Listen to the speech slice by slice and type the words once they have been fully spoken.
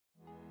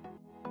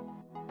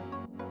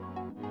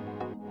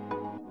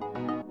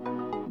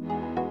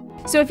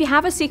So if you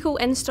have a SQL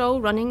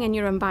install running in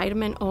your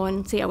environment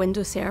on, say, a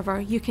Windows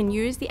server, you can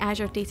use the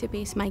Azure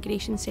Database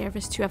Migration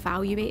Service to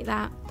evaluate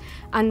that.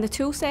 And the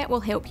toolset will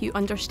help you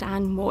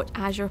understand what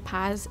Azure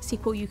PaaS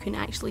SQL you can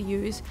actually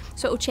use.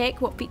 So it'll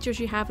check what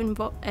features you have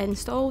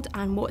installed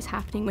and what's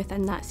happening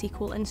within that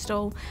SQL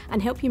install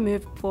and help you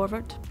move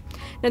forward.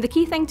 Now, the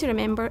key thing to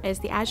remember is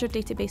the Azure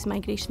Database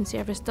Migration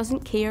Service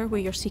doesn't care where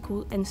your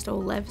SQL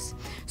install lives.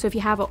 So if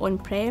you have it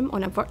on-prem,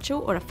 on a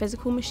virtual or a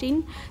physical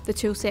machine, the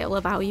toolset will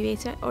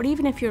evaluate it. Or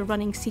even if you're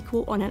running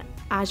SQL on an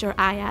Azure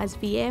IaaS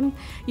VM,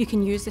 you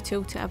can use the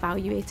tool to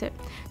evaluate it.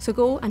 So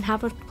go and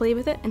have a play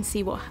with it and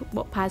see what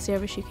PaaS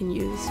service you can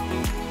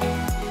use.